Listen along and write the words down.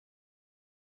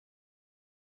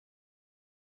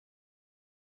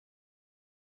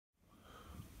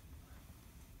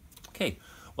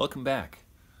Welcome back,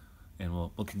 and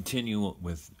we'll continue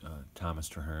with Thomas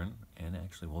Traherne, and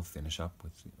actually we'll finish up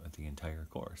with the entire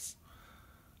course.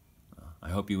 I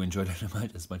hope you enjoyed it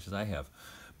as much as I have.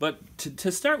 But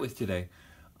to start with today,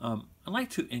 I'd like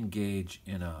to engage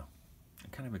in a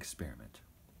kind of experiment.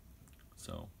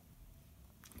 So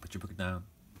put your book down,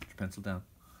 put your pencil down.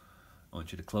 I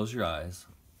want you to close your eyes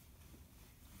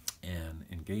and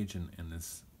engage in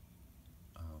this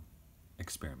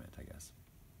experiment, I guess.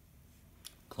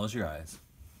 Close your eyes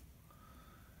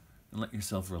and let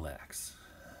yourself relax.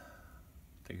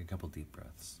 Take a couple deep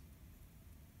breaths.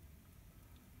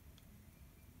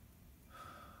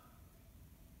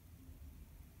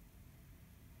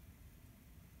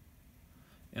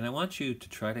 And I want you to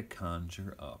try to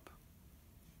conjure up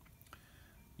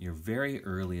your very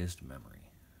earliest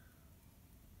memory.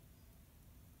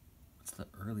 What's the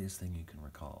earliest thing you can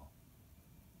recall?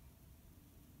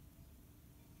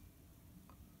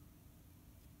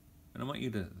 And I want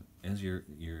you to, as you're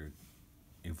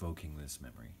evoking this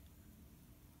memory,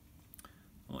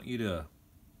 I want you to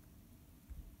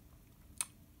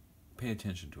pay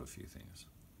attention to a few things.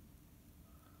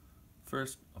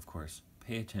 First, of course,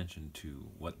 pay attention to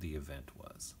what the event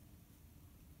was.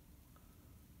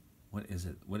 What is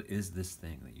it? What is this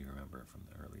thing that you remember from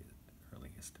the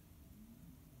earliest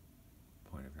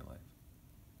point of your life?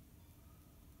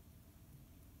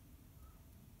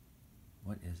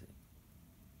 What is it?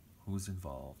 Who's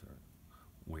involved, or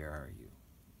where are you?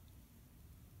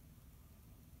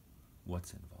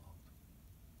 What's involved?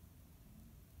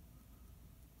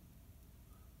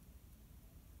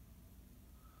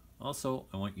 Also,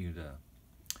 I want you to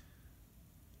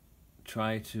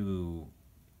try to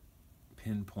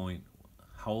pinpoint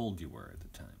how old you were at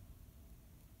the time.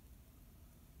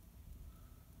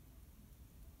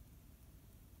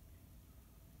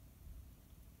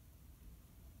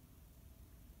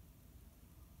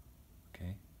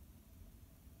 Okay?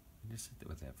 Just sit there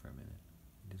with that for a minute.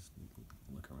 Just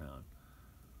look around.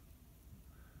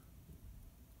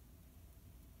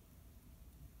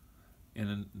 And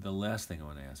then the last thing I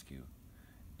want to ask you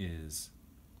is,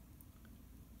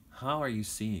 how are you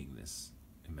seeing this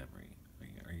memory?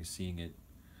 Are you seeing it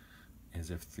as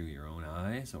if through your own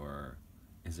eyes, or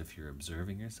as if you're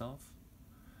observing yourself?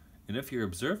 And if you're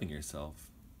observing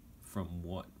yourself, from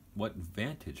what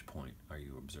vantage point are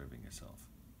you observing yourself?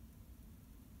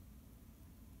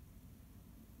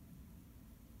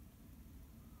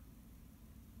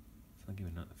 So I'll give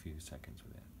you a few seconds for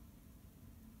that.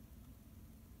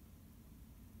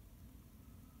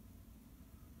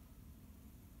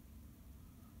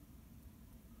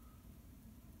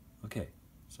 Okay,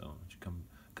 so why don't you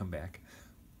come back.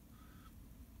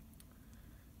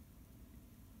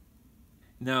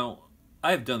 Now,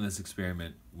 I've done this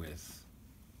experiment with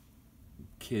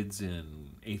kids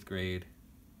in 8th grade,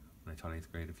 when I taught 8th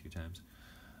grade a few times.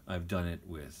 I've done it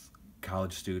with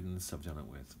college students. I've done it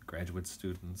with graduate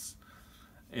students.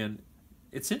 And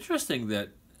it's interesting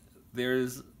that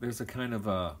there's a kind of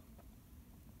a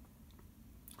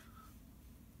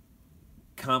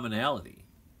commonality.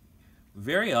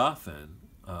 Very often,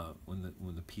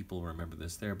 when the people remember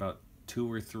this, they're about 2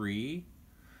 or 3.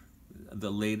 The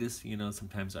latest,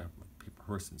 sometimes a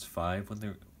person's 5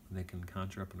 when they can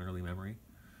conjure up an early memory.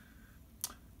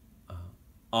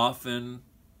 Often,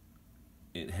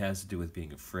 it has to do with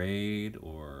being afraid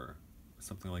or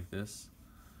something like this.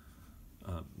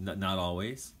 Not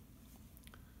always.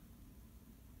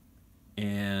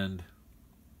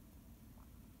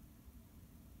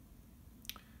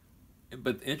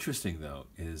 But interesting, though,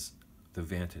 is the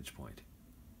vantage point.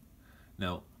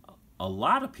 Now, a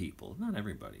lot of people, not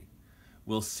everybody,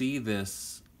 will see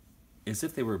this as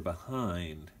if they were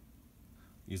behind,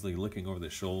 usually looking over the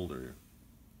shoulder,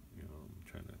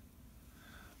 trying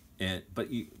to.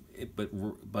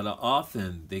 But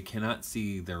often they cannot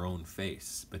see their own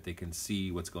face, but they can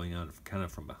see what's going on kind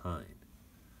of from behind.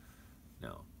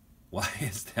 Now, why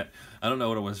is that? I don't know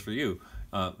what it was for you.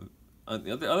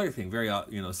 The other thing,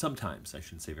 sometimes, I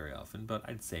shouldn't say very often, but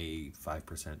I'd say 5%,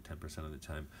 10% of the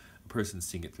time, a person's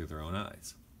seeing it through their own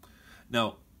eyes.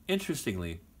 Now,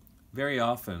 interestingly, very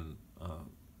often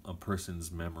a person's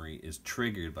memory is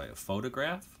triggered by a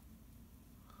photograph.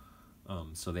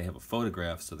 So they have a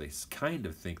photograph, so they kind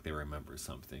of think they remember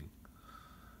something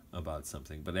about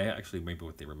something, but maybe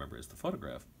what they remember is the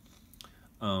photograph.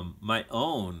 My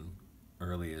own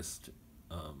earliest,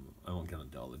 I won't get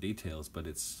into all the details, but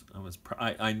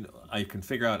I can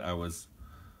figure out I was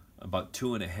about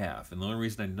 2.5, and the only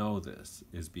reason I know this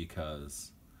is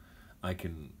because I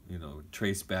can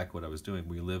trace back what I was doing.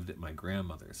 We lived at my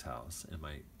grandmother's house, and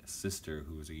my sister,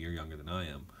 who was a year younger than I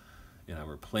am, and I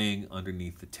were playing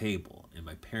underneath the table, and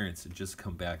my parents had just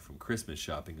come back from Christmas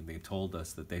shopping, and they told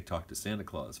us that they talked to Santa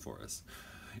Claus for us.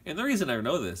 And the reason I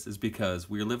know this is because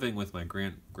we were living with my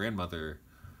grandmother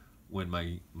when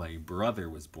my brother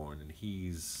was born, and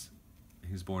he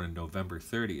was born on November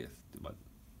 30th, about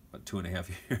 2.5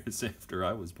 years after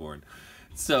I was born.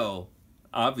 So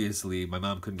obviously my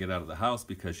mom couldn't get out of the house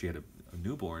because she had a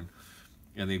newborn,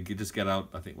 and they just got out,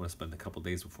 I think, want to spend a couple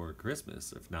days before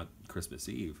Christmas, if not Christmas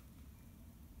Eve.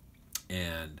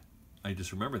 And I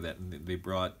just remember that, and they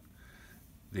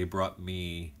brought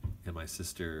me and my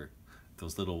sister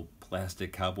those little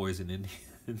plastic cowboys and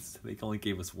Indians. They only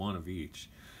gave us one of each.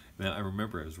 And I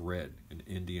remember it was red, an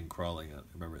Indian crawling on.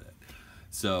 I remember that.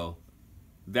 So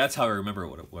that's how I remember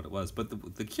what it was.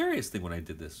 But the curious thing when I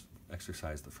did this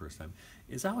exercise the first time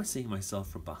is I was seeing myself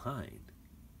from behind,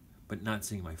 but not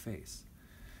seeing my face.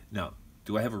 Now,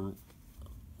 do I know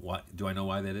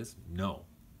why that is? No,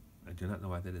 I do not know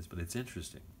why that is, but it's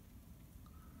interesting.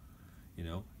 You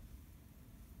know,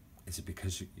 is it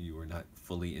because you were not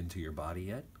fully into your body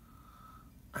yet?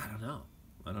 I don't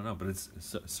know, but it's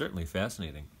certainly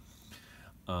fascinating.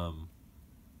 And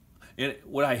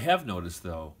what I have noticed,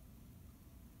 though,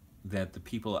 that the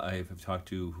people I have talked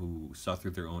to who saw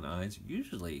through their own eyes,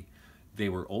 usually they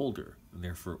were older in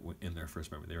their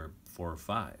first memory. They were 4 or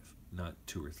 5, not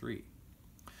 2 or 3.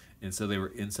 And so they were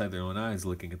inside their own eyes,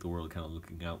 looking at the world, kind of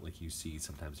looking out like you see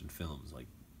sometimes in films, like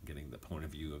getting the point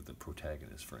of view of the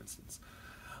protagonist, for instance.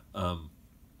 And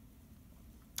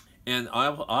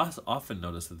I've often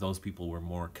noticed that those people were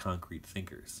more concrete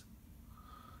thinkers,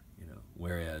 you know,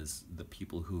 whereas the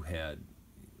people who had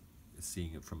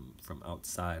seeing it from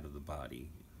outside of the body,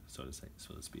 so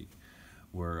to speak,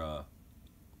 were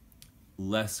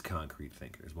less concrete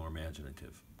thinkers, more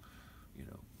imaginative. You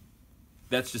know,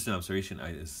 that's just an observation.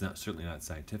 It's certainly not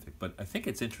scientific, but I think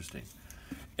it's interesting.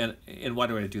 And why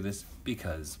do I do this?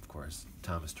 Because, of course,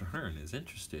 Thomas Traherne is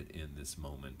interested in this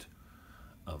moment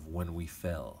of when we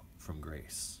fell from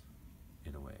grace,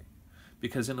 in a way.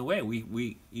 Because in a way,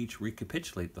 we each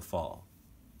recapitulate the fall.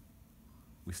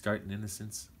 We start in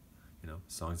innocence, you know,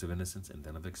 songs of innocence and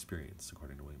then of experience,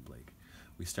 according to William Blake.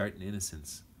 We start in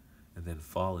innocence and then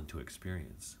fall into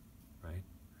experience, right?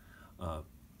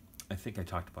 I think I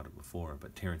talked about it before,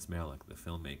 but Terrence Malick, the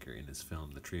filmmaker, in his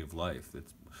film The Tree of Life,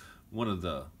 that's one of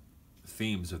the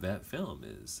themes of that film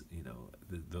is, you know,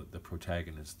 the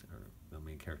protagonist, or the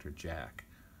main character, Jack.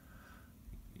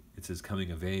 It's his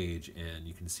coming of age, and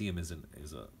you can see him as a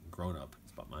grown-up.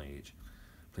 He's about my age,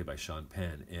 played by Sean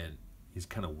Penn, and he's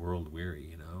kind of world-weary,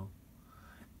 you know?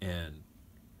 And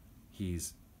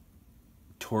he's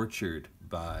tortured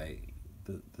by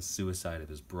the suicide of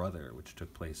his brother, which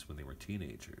took place when they were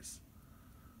teenagers,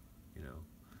 you know?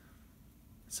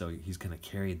 So he's kind of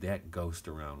carried that ghost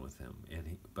around with him,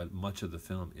 but much of the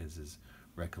film is his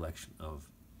recollection of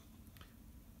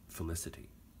felicity,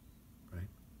 right?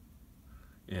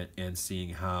 And seeing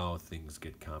how things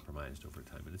get compromised over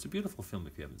time. And it's a beautiful film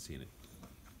if you haven't seen it.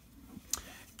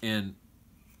 And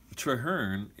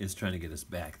Traherne is trying to get us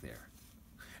back there.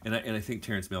 And I think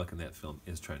Terrence Malick in that film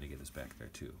is trying to get us back there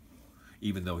too.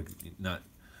 Even though not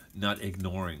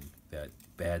ignoring that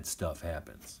bad stuff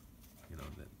happens. You know,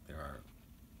 that there are,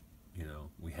 you know,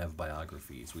 we have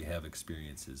biographies, we have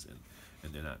experiences,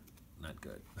 and they're not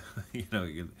good. You know,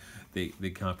 they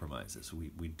compromise us.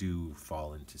 We do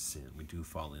fall into sin. We do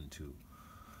fall into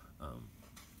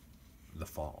the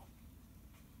fall.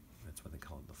 That's what they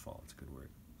call it, the fall. It's a good word.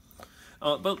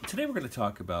 But today we're going to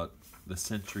talk about the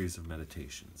Centuries of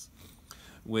Meditations,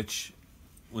 which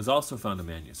was also found in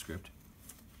manuscript.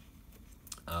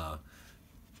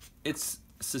 It's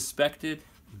suspected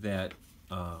that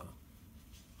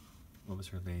what was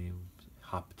her name?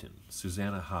 Hopton.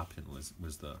 Susanna Hopton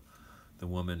was the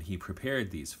woman he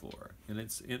prepared these for, and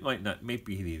it might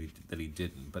be that he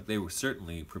didn't, but they were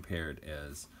certainly prepared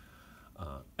as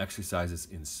exercises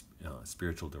in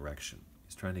spiritual direction.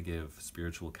 He's trying to give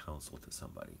spiritual counsel to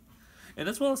somebody, and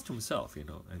as well as to himself, you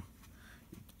know,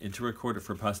 and to record it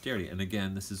for posterity. And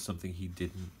again, this is something he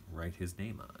didn't write his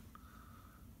name on,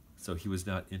 so he was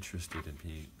not interested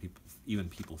in even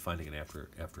people finding it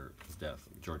after his death.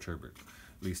 George Herbert,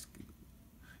 at least,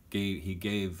 he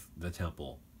gave the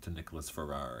temple to Nicholas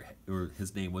Ferrar, or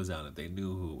his name was on it. They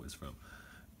knew who it was from,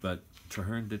 but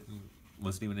Traherne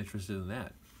wasn't even interested in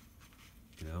that.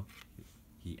 You know,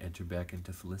 he entered back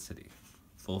into felicity,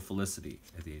 full felicity,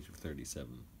 at the age of 37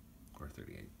 or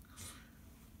 38.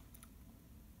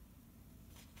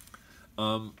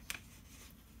 And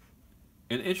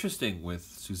interesting with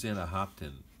Susanna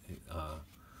Hopton,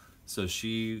 so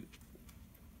he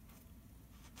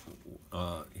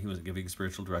was giving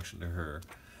spiritual direction to her.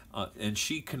 And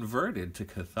she converted to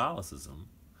Catholicism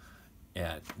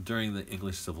during the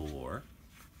English Civil War.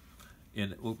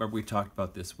 And we talked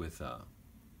about this with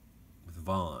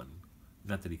Vaughan.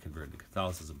 Not that he converted to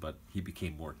Catholicism, but he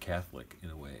became more Catholic in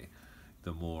a way.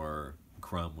 The more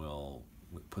Cromwell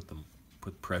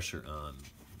put pressure on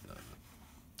the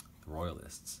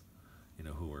Royalists,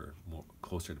 who were more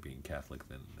closer to being Catholic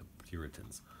than the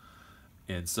Puritans.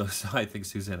 And so I think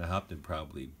Susanna Hopton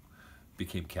probably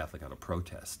became Catholic out of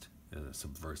protest, a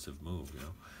subversive move,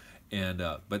 And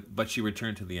but she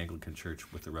returned to the Anglican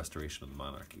Church with the restoration of the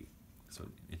monarchy. So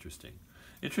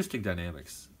interesting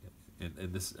dynamics.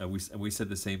 And this we said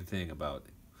the same thing about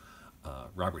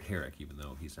Robert Herrick, even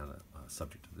though he's not a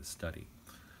subject of this study.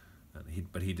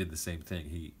 But he did the same thing.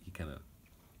 He kind of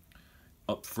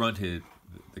upfronted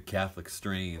the Catholic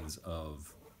strains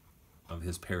of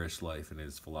his parish life and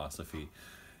his philosophy,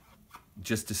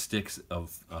 just to stick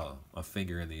a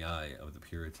finger in the eye of the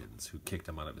Puritans who kicked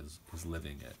him out of his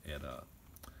living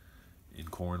in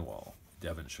Cornwall,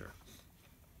 Devonshire.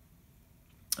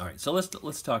 All right, so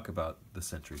let's talk about the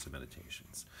centuries of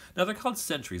meditations. Now they're called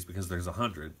centuries because there's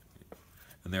 100,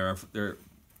 and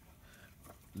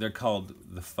they're called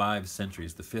the 5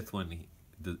 centuries. The 5th one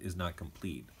is not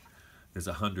complete. There's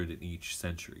 100 in each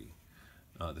century.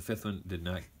 The 5th one did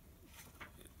not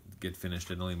get finished.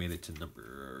 It only made it to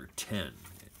number 10,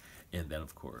 and then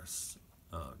of course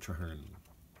Traherne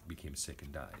became sick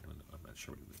and died. I'm not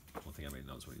sure I don't think anybody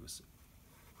knows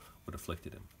what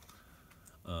afflicted him.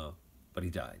 But he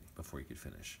died before he could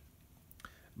finish.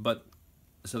 But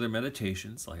so they're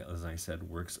meditations, like as I said,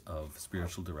 works of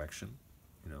spiritual direction.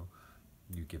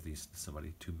 You give these to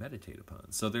somebody to meditate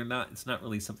upon. So they're not. It's not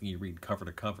really something you read cover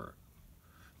to cover.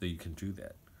 That you can do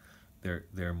that.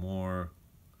 They're more.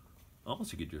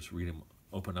 Almost you could just read them,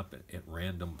 open up at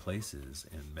random places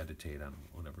and meditate on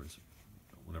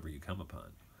whatever you come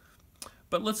upon.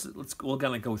 But we'll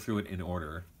kind of go through it in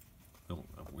order.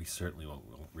 We certainly won't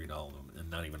read all of them, and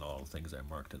not even all the things I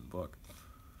marked in the book.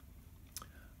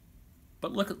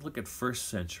 But look at 1st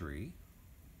century,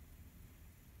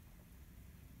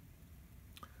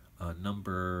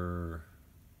 number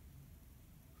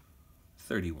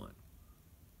 31.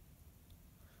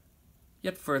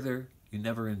 Yet further, you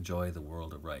never enjoy the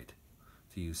world aright,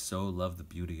 till you so love the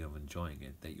beauty of enjoying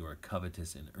it that you are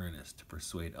covetous in earnest to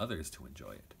persuade others to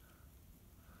enjoy it.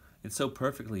 And so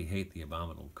perfectly hate the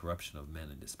abominable corruption of men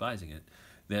in despising it,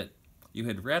 that you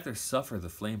had rather suffer the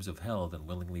flames of hell than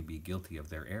willingly be guilty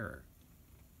of their error.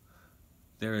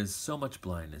 There is so much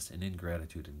blindness and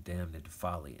ingratitude and damned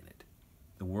folly in it.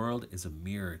 The world is a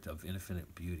mirror of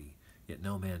infinite beauty, yet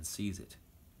no man sees it.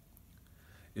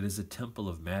 It is a temple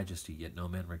of majesty, yet no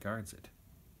man regards it.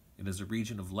 It is a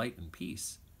region of light and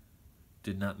peace.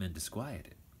 Did not men disquiet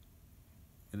it?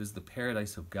 It is the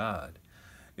paradise of God.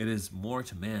 It is more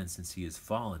to man since he is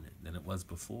fallen than it was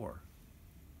before.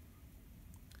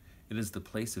 It is the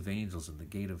place of angels and the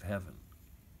gate of heaven.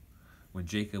 When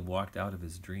Jacob walked out of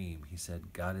his dream, he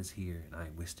said, God is here, and I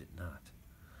wist it not.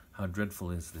 How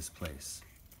dreadful is this place!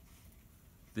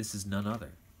 This is none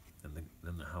other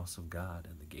than the house of God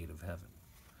and the gate of heaven.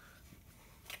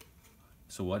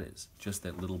 So what is? Just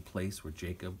that little place where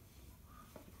Jacob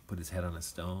put his head on a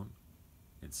stone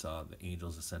and saw the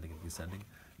angels ascending and descending?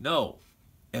 No!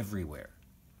 Everywhere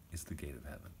is the gate of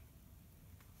heaven.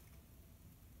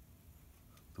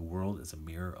 The world is a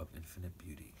mirror of infinite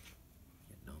beauty,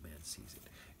 yet no man sees it.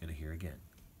 And here again,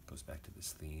 goes back to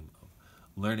this theme of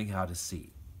learning how to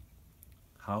see.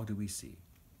 How do we see?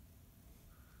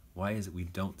 Why is it we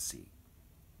don't see?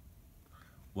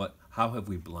 How have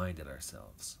we blinded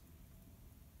ourselves?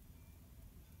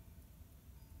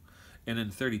 And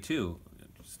in 32,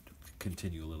 just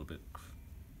continue a little bit.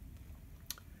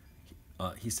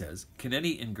 He says, can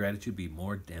any ingratitude be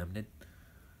more damned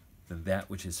than that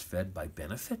which is fed by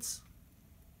benefits?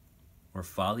 Or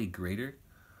folly greater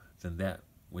than that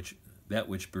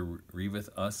which bereaveth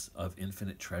us of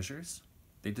infinite treasures?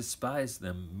 They despise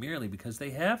them merely because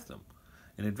they have them,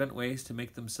 and invent ways to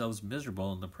make themselves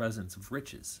miserable in the presence of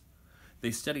riches. They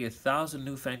study 1,000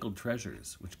 newfangled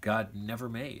treasures, which God never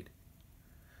made,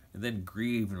 and then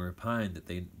grieve and repine that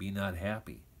they be not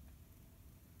happy.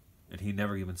 And he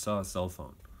never even saw a cell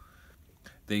phone.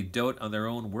 They dote on their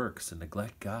own works and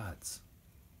neglect God's,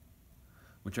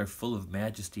 which are full of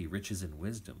majesty, riches, and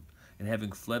wisdom, and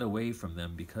having fled away from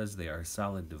them because they are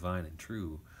solid, divine, and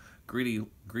true,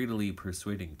 greedily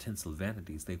persuading tinsel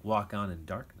vanities, they walk on in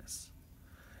darkness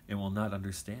and will not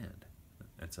understand.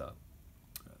 That's a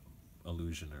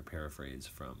allusion or paraphrase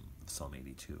from Psalm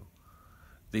 82.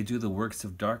 They do the works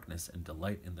of darkness and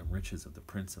delight in the riches of the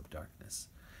prince of darkness,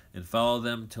 and follow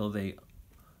them till they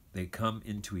They come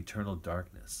into eternal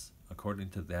darkness. According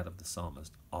to that of the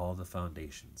psalmist, all the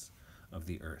foundations of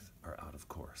the earth are out of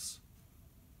course.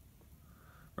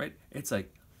 Right? It's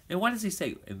like, and why does he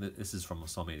say, and this is from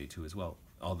Psalm 82 as well,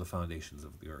 all the foundations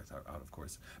of the earth are out of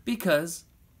course? Because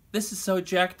this is so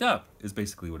jacked up, is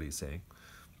basically what he's saying.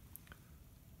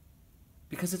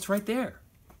 Because it's right there.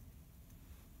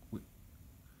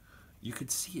 You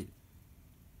could see it.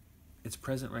 It's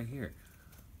present right here.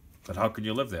 But how can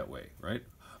you live that way, right?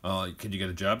 Can you get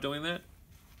a job doing that?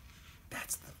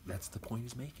 That's the point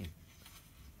he's making.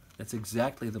 That's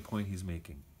exactly the point he's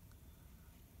making.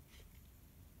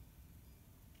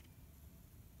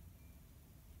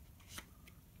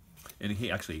 And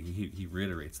he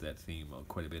reiterates that theme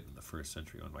quite a bit in the first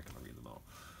century. I'm not going to read them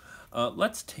all.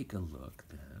 Let's take a look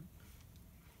then.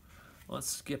 Let's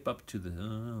skip up to the...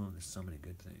 Oh, there's so many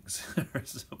good things.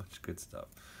 There's so much good stuff.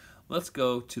 Let's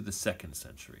go to the 2nd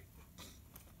century.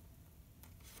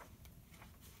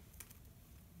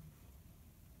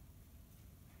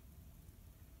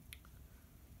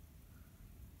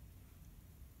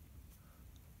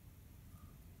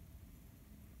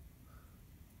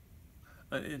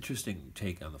 An interesting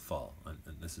take on the fall, and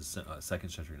this is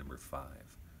 2nd century number 5.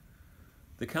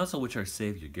 The counsel which our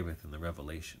Savior giveth in the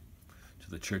Revelation to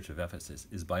the church of Ephesus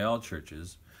is by all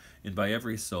churches, and by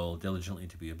every soul diligently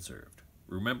to be observed.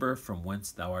 Remember from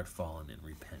whence thou art fallen, and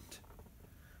repent.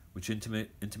 Which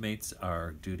intimates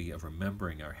our duty of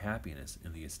remembering our happiness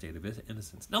in the estate of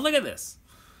innocence. Now look at this.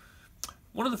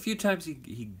 One of the few times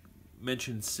he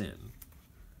mentions sin,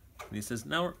 and he says,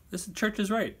 now this church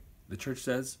is right. The church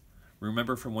says,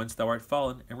 remember from whence thou art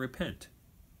fallen, and repent.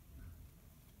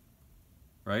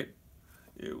 Right?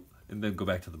 And then go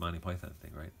back to the Monty Python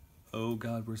thing, right? Oh,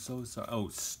 God, we're so sorry. Oh,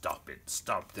 stop it.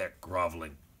 Stop that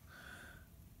groveling.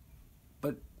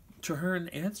 But Traherne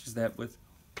answers that with,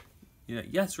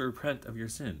 yes, repent of your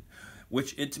sin,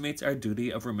 which intimates our duty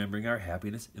of remembering our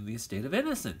happiness in the estate of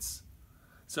innocence.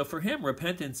 So for him,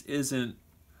 repentance isn't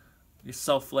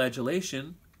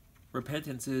self-flagellation.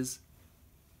 Repentance is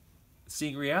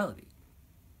seeing reality.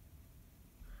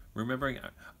 Remembering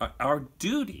our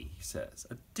duty, he says,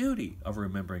 a duty of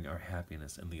remembering our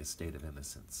happiness in the estate of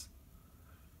innocence.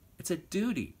 It's a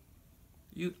duty.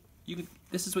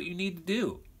 This is what you need to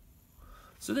do.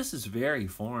 So this is very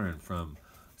foreign from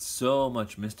so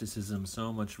much mysticism,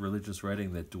 so much religious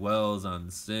writing that dwells on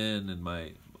sin and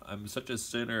I'm such a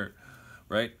sinner,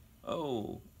 right?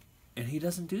 Oh, and he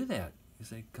doesn't do that. He's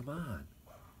saying, come on.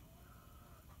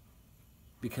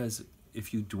 Because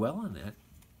if you dwell on that,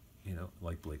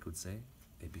 like Blake would say,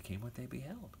 they became what they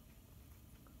beheld.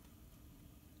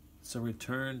 So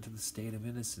return to the state of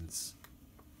innocence.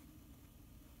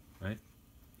 Right?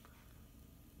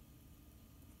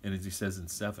 And as he says in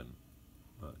 2:7,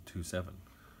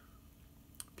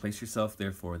 place yourself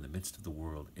therefore in the midst of the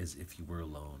world as if you were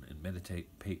alone, and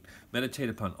meditate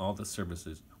upon all the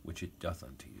services which it doth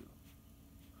unto you.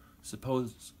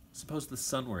 Suppose the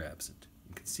sun were absent,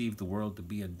 and conceive the world to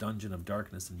be a dungeon of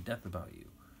darkness and death about you.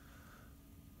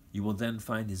 You will then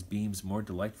find his beams more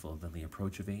delightful than the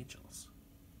approach of angels.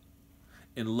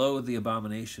 And loathe the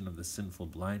abomination of the sinful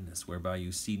blindness, whereby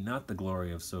you see not the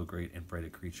glory of so great and bright a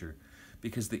creature,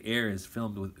 because the air is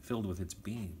filled with its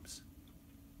beams.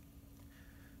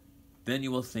 Then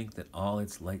you will think that all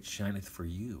its light shineth for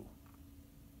you,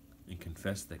 and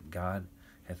confess that God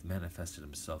hath manifested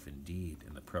himself indeed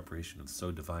in the preparation of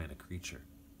so divine a creature.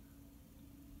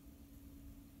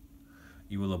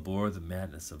 You will abhor the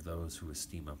madness of those who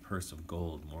esteem a purse of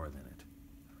gold more than it.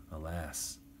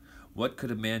 Alas, what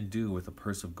could a man do with a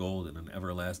purse of gold in an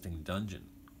everlasting dungeon?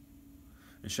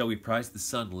 And shall we prize the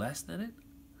sun less than it,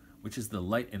 which is the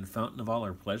light and fountain of all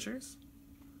our pleasures?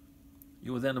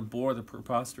 You will then abhor the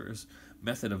preposterous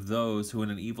method of those who in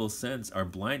an evil sense are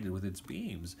blinded with its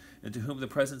beams, and to whom the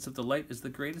presence of the light is the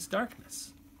greatest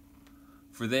darkness.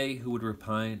 For they who would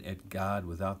repine at God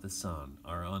without the sun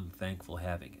are unthankful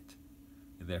having it,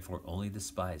 and therefore only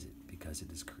despise it because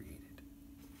it is created.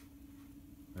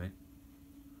 Right?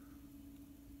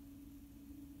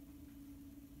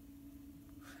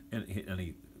 And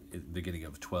he, at the beginning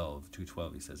of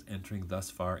 2:12, he says, entering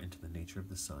thus far into the nature of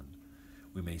the sun,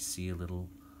 we may see a little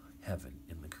heaven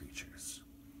in the creatures.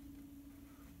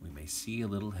 We may see a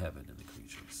little heaven in the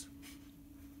creatures.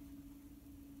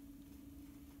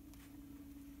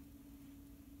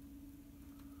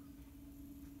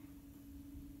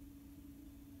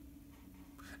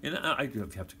 And I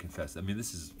have to confess, I mean,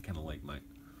 this is kind of like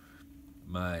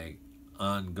my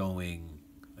ongoing,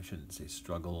 I shouldn't say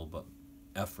struggle, but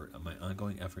effort. My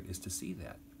ongoing effort is to see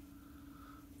that.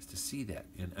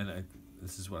 And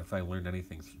this is what, if I learned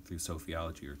anything through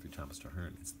sophiology or through Thomas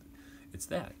Traherne, It's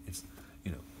that. It's,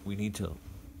 we need to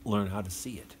learn how to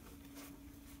see it.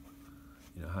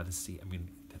 How to see. I mean,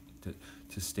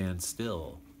 to stand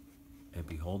still and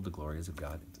behold the glories of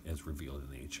God as revealed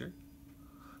in nature,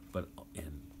 but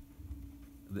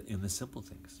in the simple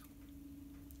things.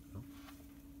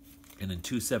 And in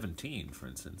 2:17, for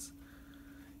instance,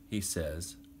 he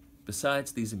says,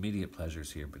 besides these immediate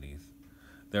pleasures here beneath,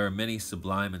 there are many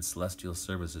sublime and celestial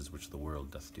services which the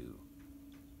world doth do.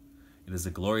 It is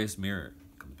a glorious mirror,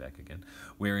 comes back again,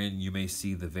 wherein you may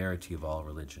see the verity of all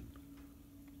religion.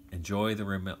 Enjoy the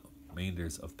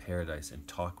remainders of paradise and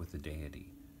talk with the deity.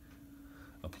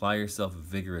 Apply yourself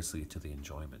vigorously to the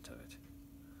enjoyment of it.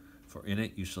 For in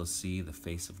it you shall see the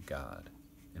face of God,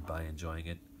 and by enjoying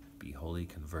it, be wholly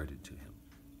converted to him.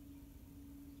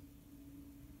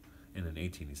 And in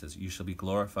 18 he says, you shall be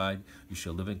glorified, you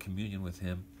shall live in communion with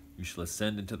him, you shall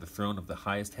ascend into the throne of the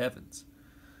highest heavens.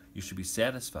 You shall be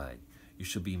satisfied, you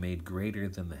shall be made greater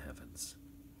than the heavens.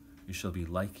 You shall be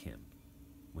like him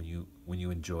when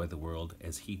you enjoy the world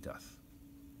as he doth.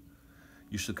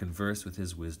 You shall converse with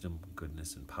his wisdom,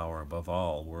 goodness, and power above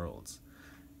all worlds,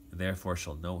 and therefore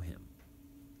shall know him.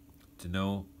 To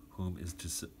know whom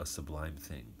is a sublime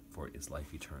thing, for it is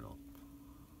life eternal.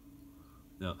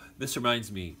 Now, this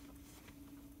reminds me,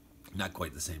 not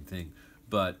quite the same thing,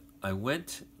 but I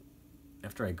went,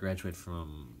 after I graduated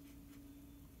from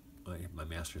my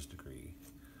master's degree,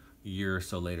 a year or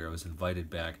so later, I was invited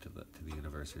back to the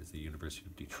university, the University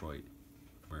of Detroit,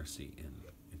 Mercy in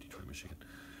Detroit, Michigan.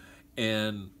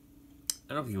 And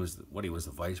I don't think he was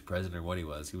the vice president or what he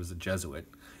was. He was a Jesuit.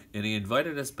 And he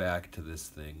invited us back to this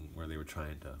thing where they were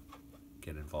trying to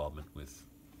get involvement with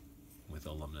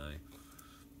alumni.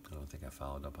 I don't think I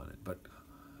followed up on it.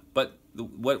 But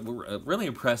what really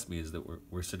impressed me is that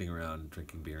we're sitting around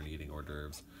drinking beer and eating hors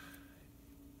d'oeuvres.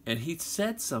 And he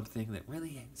said something that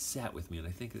really sat with me, and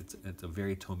I think it's a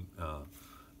very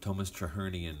Thomas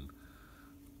Trahernean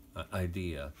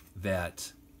idea,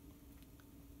 that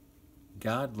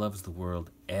God loves the world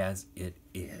as it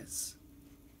is.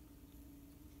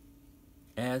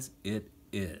 As it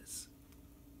is.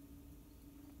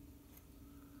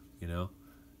 And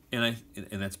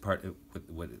that's part of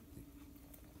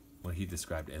what he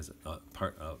described as a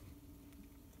part of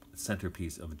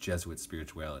centerpiece of Jesuit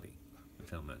spirituality,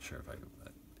 which I'm not sure if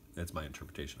that's my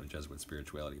interpretation of Jesuit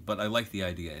spirituality, but I like the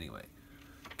idea anyway.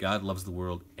 God loves the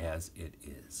world as it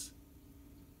is.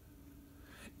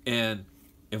 And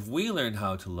if we learn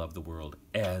how to love the world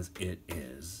as it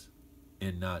is,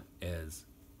 and not as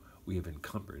we have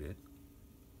encumbered it,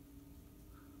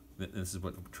 this is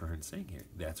what Traherne's saying here.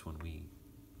 That's when we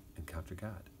encounter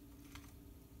God.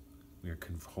 We are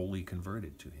wholly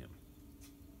converted to him.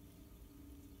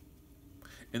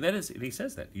 And he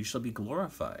says that. You shall be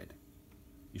glorified.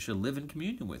 You shall live in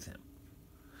communion with him.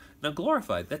 Now,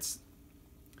 glorified, that's,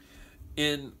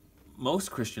 in most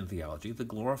Christian theology, the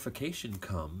glorification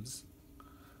comes,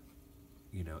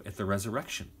 at the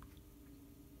resurrection.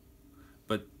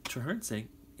 But Traherne's saying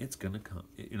it's going to come,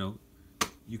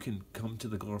 you can come to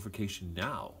the glorification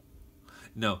now.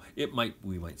 Now,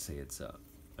 we might say it's a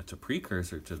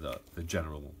precursor to the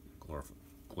general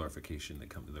glorification that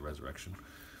comes to the resurrection.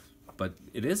 But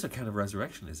it is a kind of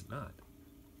resurrection, is it not?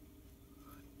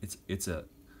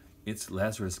 It's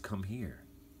Lazarus, come here.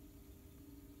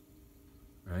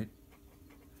 Right?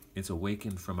 It's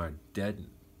awakened from our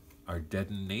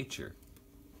deadened nature,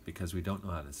 because we don't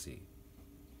know how to see.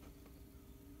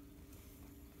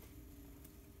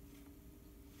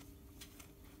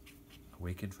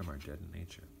 Awakened from our deadened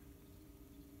nature.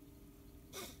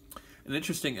 And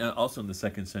interesting, also in the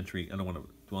 2nd century, I don't want to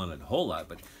dwell on it a whole lot,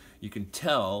 but you can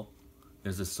tell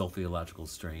there's a sophological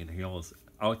strain. He almost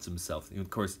outs himself. Of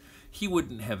course, he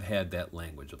wouldn't have had that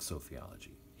language of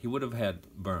sophiology. He would have had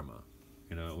Burma,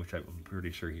 which I'm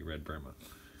pretty sure he read Burma.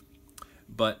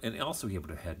 And also he would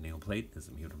have had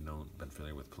Neoplatonism. He would have been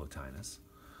familiar with Plotinus,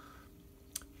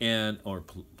 or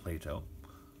Plato.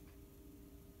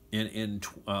 In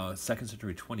 2nd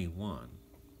century 21,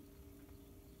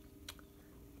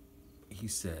 he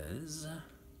says,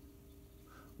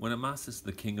 when Amasis,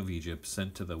 the king of Egypt,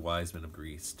 sent to the wise men of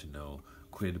Greece to know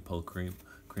quid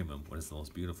pulchrimum, what is the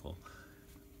most beautiful,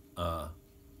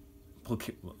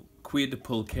 quid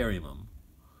pulcherrimum,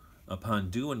 upon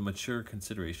due and mature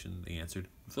consideration, they answered,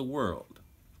 the world.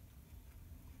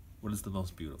 What is the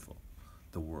most beautiful?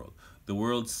 The world. The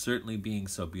world certainly being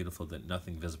so beautiful that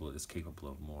nothing visible is capable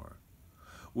of more.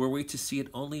 Were we to see it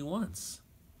only once,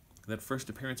 that first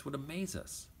appearance would amaze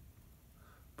us.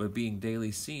 But being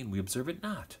daily seen, we observe it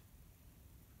not.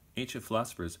 Ancient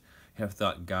philosophers have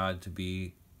thought God to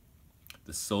be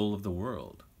the soul of the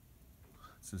world.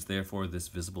 Since therefore this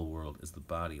visible world is the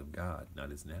body of God, not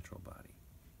his natural body,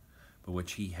 but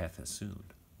which he hath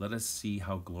assumed, let us see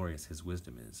how glorious his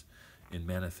wisdom is in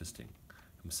manifesting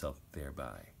himself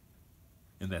thereby.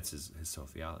 And that's his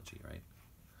sociology, right?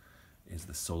 Is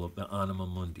the soul of the anima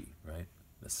mundi, right?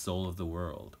 The soul of the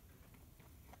world,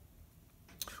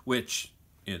 which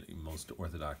in most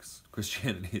Orthodox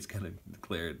Christianity is kind of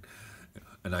declared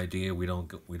an idea we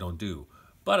don't do.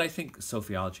 But I think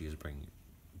sophiology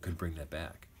could bring that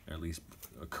back, or at least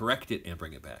correct it and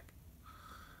bring it back,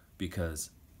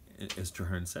 because as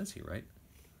Traherne says here, right?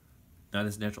 Not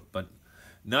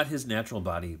his natural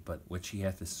body, but which he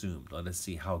hath assumed. Let us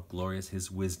see how glorious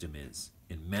his wisdom is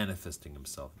in manifesting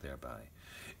himself thereby.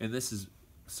 And this is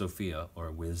Sophia,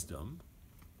 or wisdom,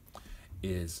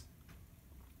 is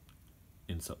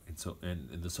in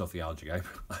the sophiology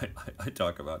I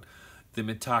talk about the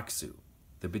metaxu,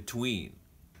 the between.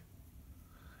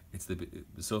 It's the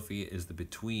Sophia is the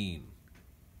between,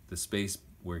 the space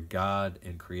where God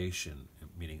and creation,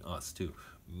 meaning us too,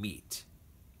 meet.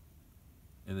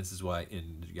 And this is why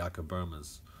in Jakob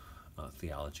Böhme's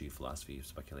theology, philosophy,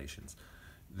 speculations,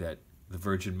 that the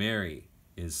Virgin Mary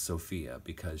is Sophia,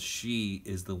 because she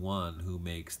is the one who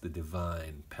makes the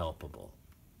divine palpable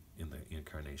in the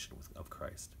incarnation of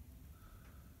Christ,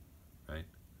 right?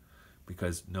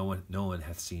 Because no one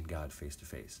hath seen God face to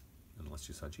face unless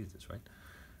you saw Jesus, right?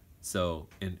 So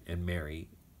and Mary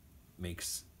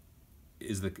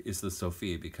is the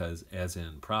Sophia, because as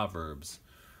in Proverbs,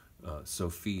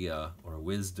 Sophia, or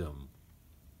wisdom,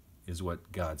 is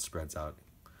what God spreads out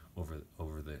over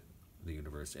the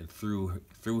universe, and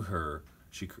through her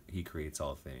he creates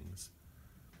all things.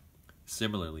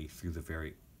 Similarly, through the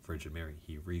very Virgin Mary,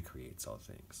 he recreates all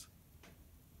things.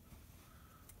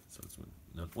 So it's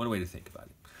one way to think about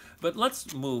it. But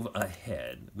let's move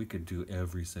ahead. We could do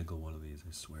every single one of these,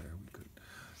 I swear we could,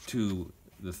 to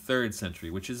the 3rd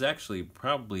century, which is actually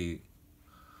probably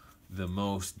the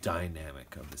most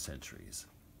dynamic of the centuries.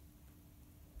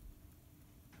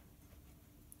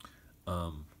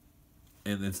 And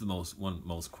it's the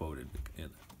most quoted, and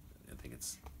I think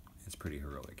it's pretty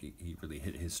heroic. He really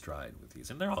hit his stride with these,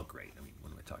 and they're all great. I mean,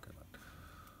 what am I talking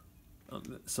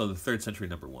about? So the 3rd century,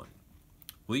 number 1.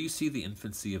 Will you see the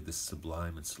infancy of this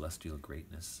sublime and celestial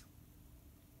greatness?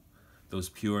 Those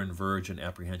pure and virgin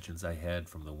apprehensions I had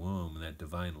from the womb, and that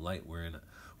divine light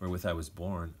wherewith I was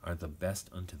born, are the best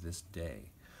unto this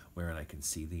day, wherein I can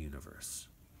see the universe.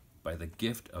 By the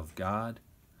gift of God,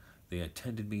 they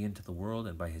attended me into the world,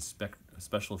 and by his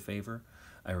special favor,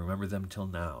 I remember them till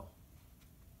now.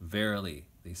 Verily,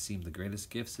 they seem the greatest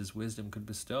gifts his wisdom could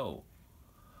bestow,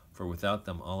 for without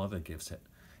them all other gifts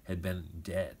had been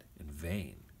dead and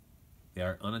vain. They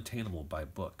are unattainable by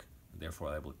book, and therefore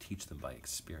I will teach them by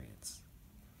experience.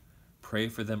 Pray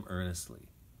for them earnestly,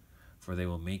 for they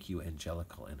will make you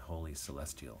angelical and holy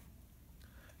celestial.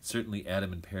 Certainly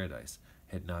Adam in paradise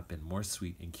had not more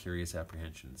sweet and curious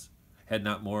apprehensions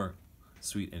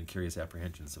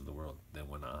of the world than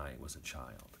when I was a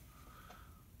child.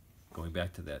 Going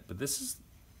back to that, but is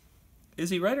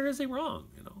he right or is he wrong,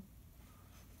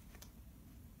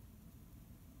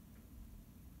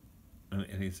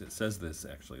 And he says this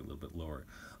actually a little bit lower.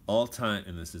 All time,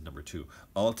 and this is number 2,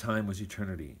 all time was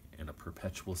eternity and a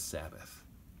perpetual Sabbath.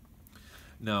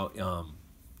 Now,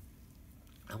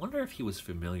 I wonder if he was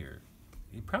familiar,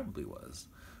 he probably was,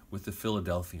 with the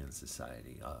Philadelphian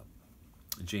Society.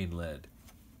 Jane Led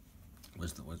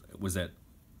was that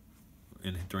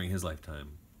during his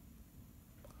lifetime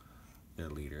their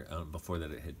leader. Before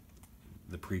that, it had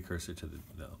the precursor to the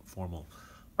formal,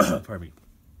 pardon me,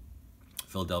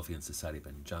 Philadelphian Society,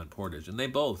 been John Portage, and they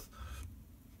both,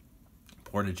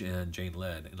 Portage and Jane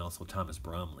Led, and also Thomas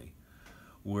Bromley,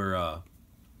 were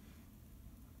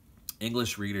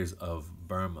English readers of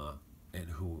Burma, and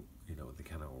who they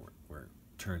kind of were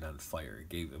turned on fire.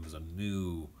 It was a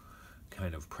new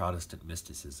kind of Protestant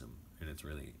mysticism, and it's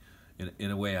really,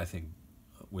 in a way, I think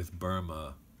with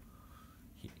Burma,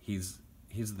 he's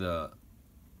the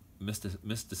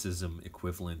mysticism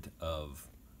equivalent of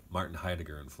Martin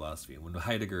Heidegger in philosophy. And when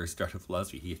Heidegger started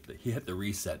philosophy, he hit the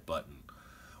reset button.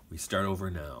 We start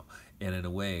over now. And in a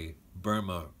way,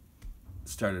 Burma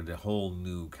started a whole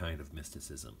new kind of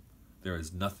mysticism. There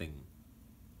is nothing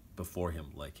before him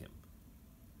like him.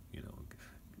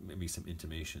 Maybe some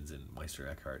intimations in Meister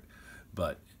Eckhart,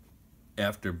 but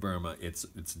after Burma, it's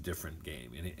a different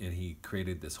game. And he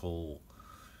created this whole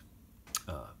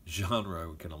genre,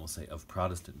 we can almost say, of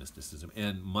Protestant mysticism.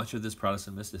 And much of this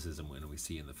Protestant mysticism, when we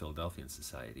see in the Philadelphian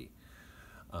Society,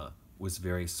 was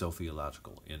very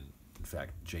sophiological. In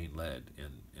fact, Jane Led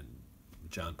and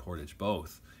John Portage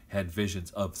both had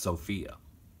visions of Sophia.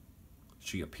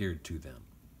 she appeared to them.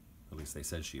 At least they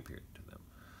said she appeared to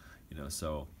them.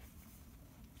 So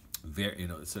very,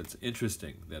 so it's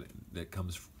interesting that that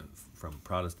comes from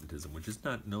Protestantism, which is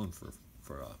not known for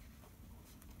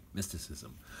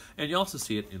mysticism. And you also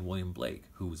see it in William Blake,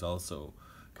 who was also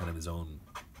kind of his own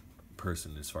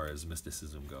person as far as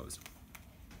mysticism goes.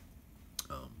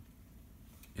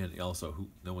 And also, who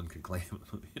no one can claim,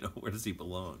 where does he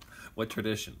belong? What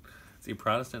tradition? Is he a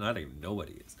Protestant? I don't even know what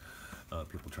he is.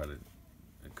 People try to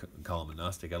call him a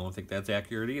Gnostic. I don't think that's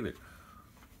accurate either.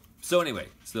 So anyway,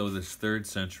 this 3rd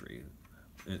century,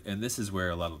 and this is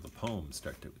where a lot of the poems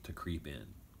start to creep in.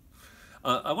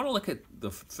 I want to look at the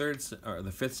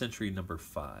 5th century number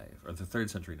 5, or the 3rd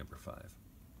century number 5.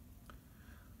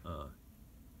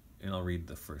 And I'll read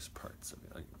the first parts of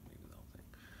it. Maybe the whole thing.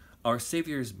 Our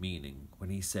Savior's meaning, when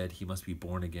he said he must be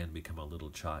born again, become a little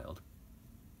child,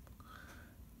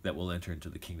 that will enter into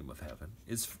the kingdom of heaven,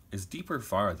 is deeper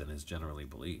far than is generally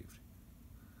believed.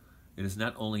 It is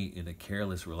not only in a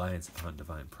careless reliance upon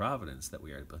divine providence that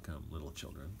we are to become little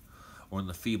children, or in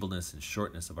the feebleness and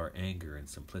shortness of our anger and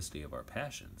simplicity of our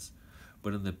passions,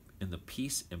 but in the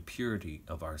peace and purity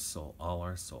of our soul, all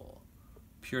our soul.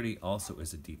 Purity also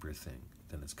is a deeper thing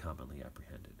than is commonly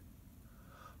apprehended.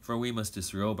 For we must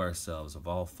disrobe ourselves of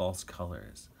all false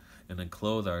colors, and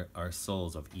unclothe our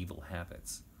souls of evil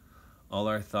habits. All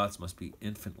our thoughts must be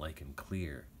infant-like and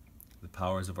clear, the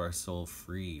powers of our soul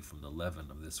free from the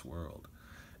leaven of this world,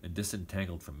 and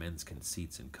disentangled from men's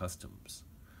conceits and customs.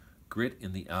 Grit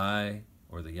in the eye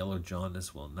or the yellow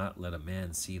jaundice will not let a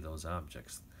man see those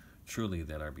objects truly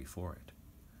that are before it.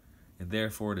 And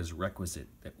therefore it is requisite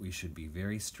that we should be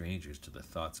very strangers to the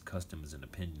thoughts, customs, and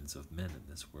opinions of men in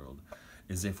this world,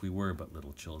 as if we were but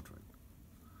little children.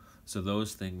 So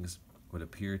those things would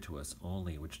appear to us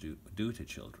only which do to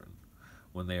children,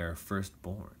 when they are first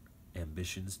born: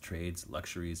 ambitions, trades,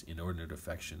 luxuries, inordinate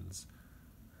affections,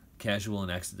 casual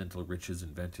and accidental riches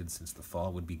invented since the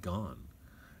fall would be gone,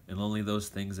 and only those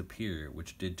things appear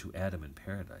which did to Adam in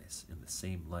paradise, in the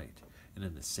same light and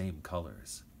in the same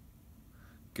colors.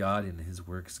 God in his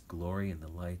works, glory in the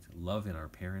light, love in our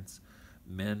parents,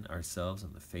 men ourselves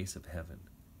in the face of heaven,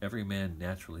 every man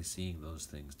naturally seeing those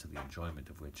things to the enjoyment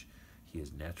of which he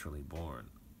is naturally born.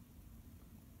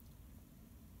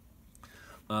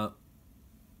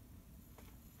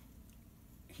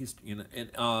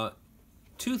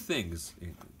 Two things,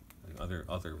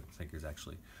 other thinkers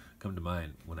actually come to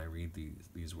mind when I read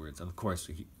these words. And of course,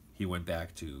 he went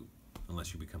back to,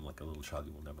 unless you become like a little child,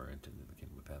 you will never enter into the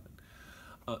kingdom of heaven.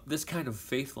 This kind of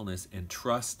faithfulness and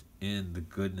trust in the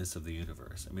goodness of the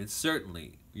universe. I mean,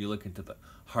 certainly, you look into the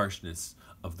harshness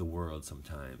of the world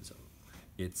sometimes.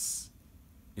 It's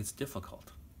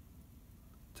difficult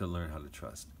to learn how to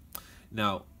trust.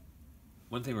 Now,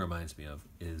 one thing it reminds me of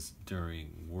is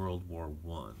during World War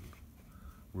I,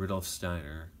 Rudolf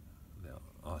Steiner, the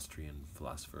Austrian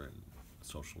philosopher and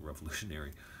social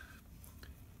revolutionary,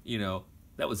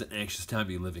 that was an anxious time to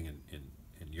be living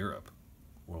in Europe,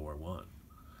 World War I.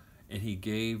 And he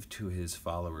gave to his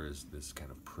followers this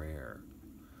kind of prayer,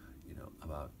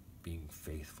 about being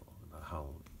faithful, about how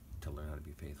to learn how to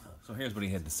be faithful. So here's what he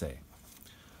had to say.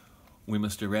 We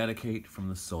must eradicate from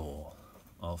the soul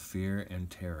all fear and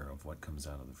terror of what comes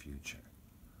out of the future.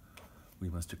 We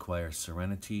must acquire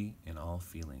serenity in all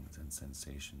feelings and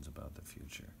sensations about the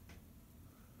future.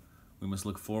 We must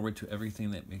look forward to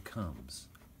everything that comes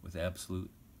with absolute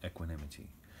equanimity,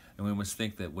 and we must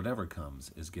think that whatever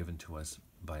comes is given to us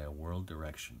by a world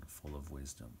direction full of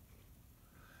wisdom.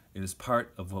 It is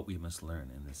part of what we must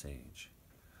learn in this age,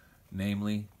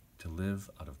 namely, to live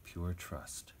out of pure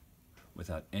trust,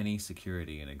 without any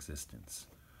security in existence,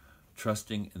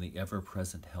 trusting in the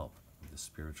ever-present help of the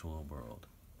spiritual world.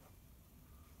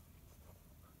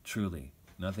 Truly,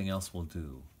 nothing else will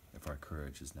do if our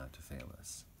courage is not to fail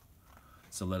us.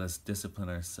 So let us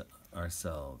discipline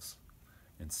ourselves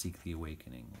and seek the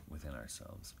awakening within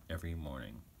ourselves every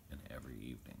morning and every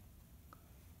evening.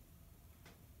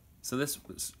 So this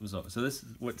is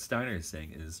what Steiner is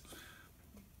saying is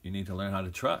you need to learn how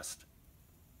to trust.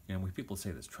 And when people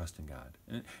say this, trust in God.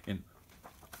 And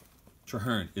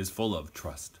Traherne is full of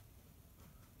trust,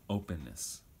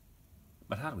 openness.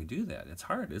 But how do we do that? It's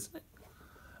hard, isn't it?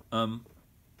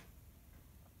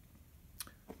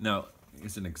 Now,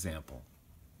 here's an example.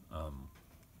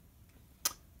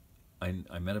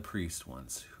 I met a priest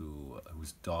once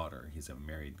whose daughter, he's a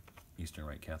married Eastern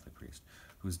Rite Catholic priest,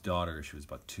 whose daughter, she was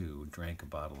about 2, drank a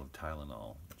bottle of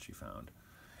Tylenol that she found,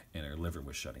 and her liver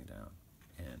was shutting down.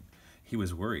 And he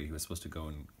was worried. He was supposed to go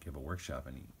and give a workshop,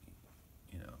 and he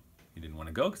didn't want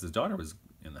to go because his daughter was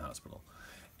in the hospital.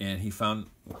 and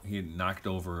he had knocked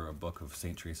over a book of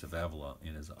Saint Teresa of Avila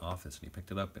in his office, and he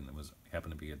picked it up, and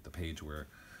happened to be at the page where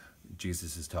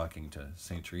Jesus is talking to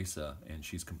Saint Teresa, and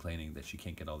she's complaining that she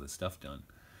can't get all this stuff done,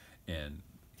 and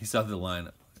he saw the line.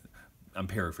 I'm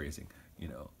paraphrasing.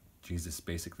 Jesus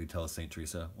basically tells Saint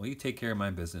Teresa, "Well, you take care of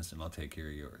my business, and I'll take care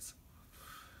of yours."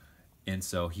 And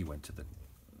so he went to the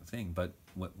thing, but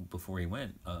before he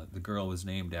went, the girl was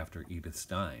named after Edith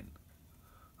Stein,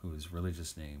 whose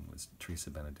religious name was Teresa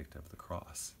Benedicta of the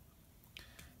Cross.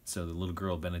 So the little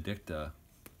girl Benedicta,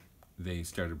 they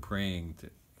started praying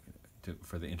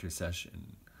for the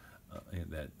intercession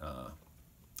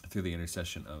through the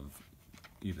intercession of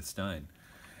Edith Stein,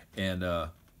 and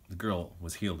the girl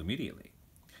was healed immediately.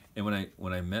 And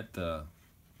when I met the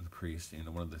priest,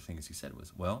 one of the things he said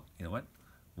was, "Well, you know what?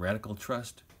 Radical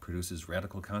trust produces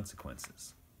radical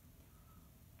consequences."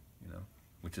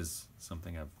 Which is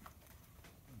something I've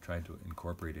tried to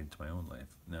incorporate into my own life.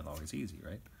 Not always easy,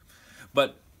 right?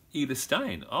 But Edith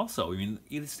Stein also.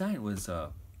 Edith Stein was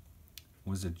a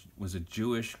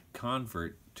Jewish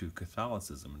convert to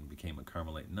Catholicism and became a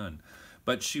Carmelite nun,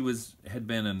 but she had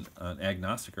been an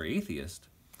agnostic or atheist.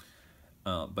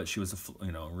 But she was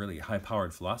a really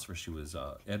high-powered philosopher. She was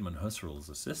Edmund Husserl's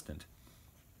assistant,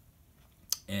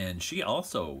 and she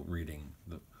also, reading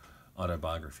the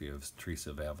autobiography of Teresa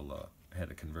of Avila,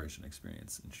 had a conversion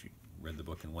experience, and she read the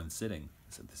book in one sitting.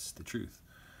 Said, "This is the truth."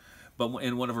 But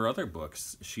in one of her other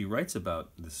books, she writes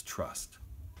about this trust.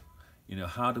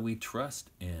 How do we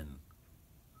trust in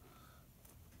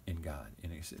God?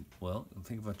 And he said, well,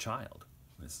 think of a child.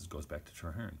 This goes back to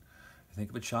Traherne. Think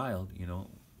of a child.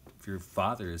 If your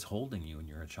father is holding you and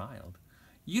you're a child,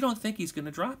 you don't think he's going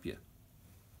to drop you.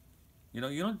 You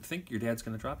don't think your dad's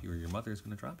going to drop you or your mother is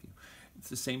going to drop you. It's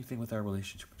the same thing with our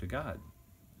relationship to God.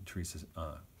 Teresa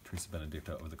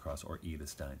Benedicta of the Cross, or Edith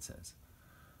Stein, says,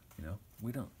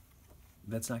 we don't.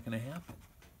 That's not going to happen.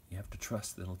 You have to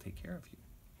trust that He'll take care of you.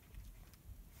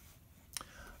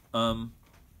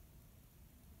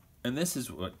 And this is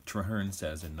what Traherne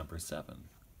says in number 7.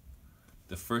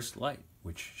 The first light,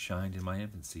 which shined in my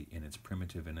infancy in its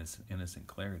primitive innocent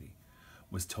clarity,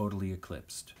 was totally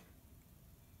eclipsed,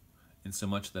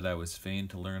 insomuch that I was fain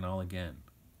to learn all again.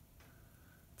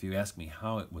 If you ask me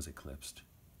how it was eclipsed,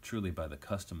 truly by the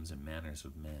customs and manners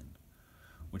of men,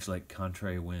 which like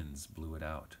contrary winds blew it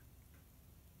out,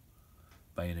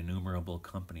 by an innumerable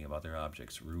company of other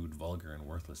objects, rude, vulgar, and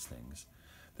worthless things,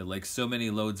 that like so many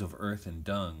loads of earth and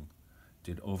dung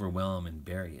did overwhelm and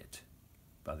bury it,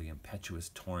 by the impetuous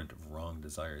torrent of wrong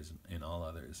desires in all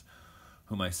others,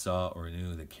 whom I saw or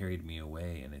knew, that carried me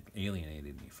away and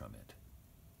alienated me from it,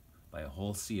 by a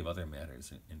whole sea of other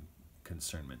matters and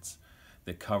concernments,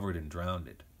 that covered and drowned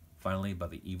it, finally by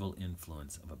the evil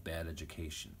influence of a bad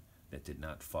education that did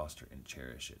not foster and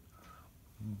cherish it.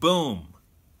 Boom!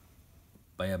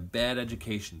 By a bad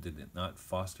education that did not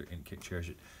foster and cherish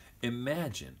it.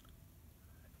 Imagine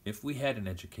if we had an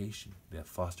education that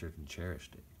fostered and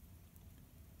cherished it.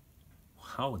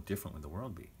 How different would the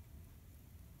world be?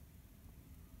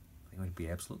 It would be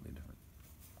absolutely different.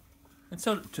 And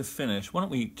so to finish, why don't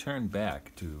we turn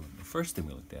back to the first thing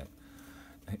we looked at,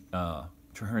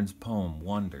 Traherne's poem,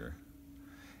 Wonder.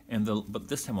 But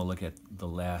this time we'll look at the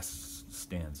last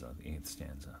stanza, the 8th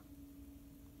stanza.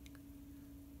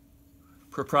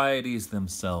 Proprieties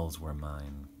themselves were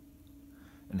mine,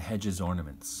 and hedges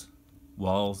ornaments,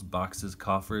 walls, boxes,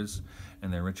 coffers,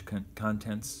 and their rich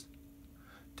contents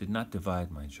did not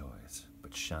divide my joys,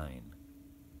 but shine.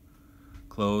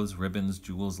 Clothes, ribbons,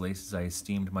 jewels, laces, I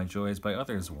esteemed my joys by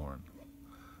others worn.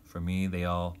 For me, they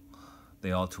all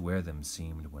to wear them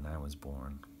seemed when I was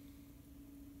born.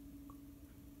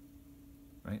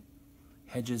 Right?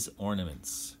 Hedges,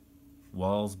 ornaments,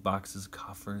 walls, boxes,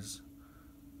 coffers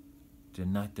did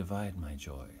not divide my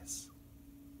joys.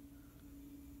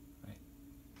 Right?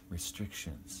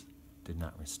 Restrictions did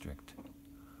not restrict.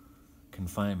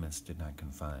 Confinements did not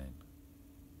confine,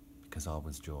 because all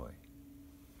was joy.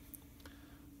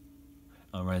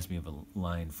 It reminds me of a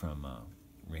line from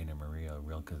Rainer Maria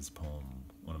Rilke's poem,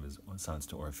 one of his sonnets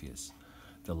to Orpheus.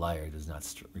 The lyre does not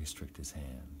restrict his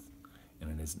hands,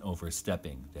 and it is an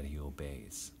overstepping that he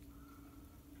obeys.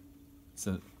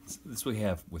 So this is what we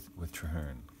have with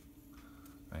Traherne,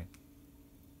 right?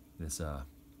 This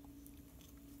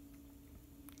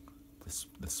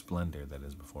the splendor that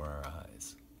is before our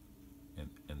eyes,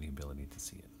 and the ability to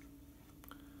see it,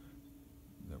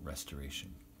 the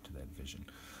restoration to that vision.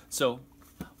 So,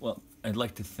 well, I'd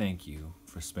like to thank you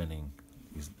for spending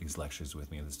these lectures with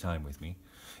me, this time with me,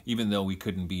 even though we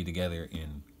couldn't be together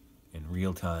in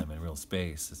real time and real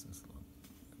space.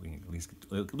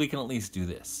 We can at least do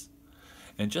this.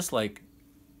 And just like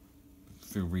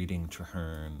through reading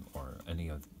Traherne or any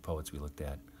of the poets we looked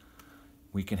at,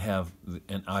 we can have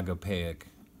an agapeic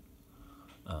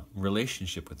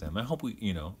relationship with them. I hope we,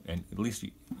 and at least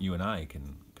you and I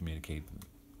can communicate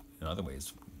in other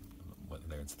ways,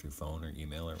 whether it's through phone or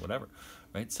email or whatever,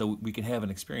 right? So we can have an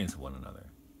experience of one another,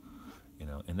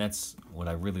 and that's what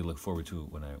I really look forward to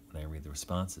when I read the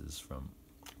responses from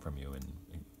you and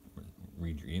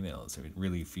read your emails. It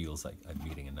really feels like I'm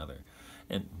meeting another,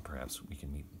 and perhaps we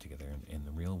can meet together in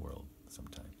the real world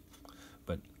sometime.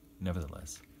 But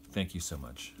nevertheless, thank you so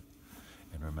much,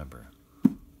 and remember,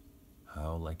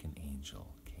 how like an angel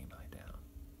came I down.